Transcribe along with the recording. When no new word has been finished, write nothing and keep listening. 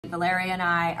Valeria and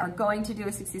I are going to do a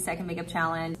 60-second makeup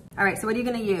challenge. All right, so what are you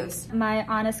gonna use? My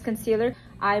Honest Concealer,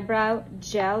 eyebrow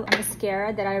gel,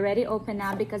 mascara that I already opened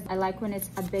now because I like when it's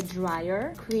a bit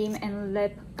drier, cream and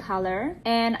lip color,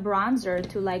 and bronzer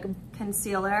to like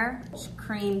concealer,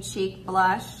 cream cheek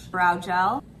blush, brow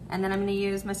gel, and then I'm gonna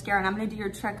use mascara, and I'm gonna do your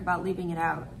trick about leaving it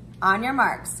out. On your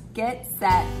marks, get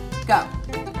set, go.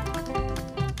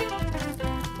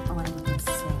 Oh, I'm looking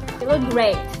sick. you look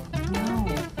great. No.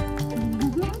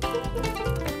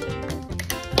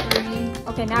 3,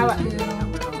 Okay, now 2,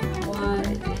 1.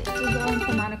 we're going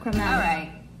to monochromatic. All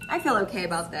right, I feel okay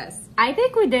about this. I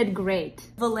think we did great.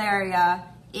 Valeria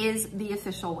is the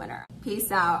official winner.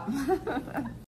 Peace out.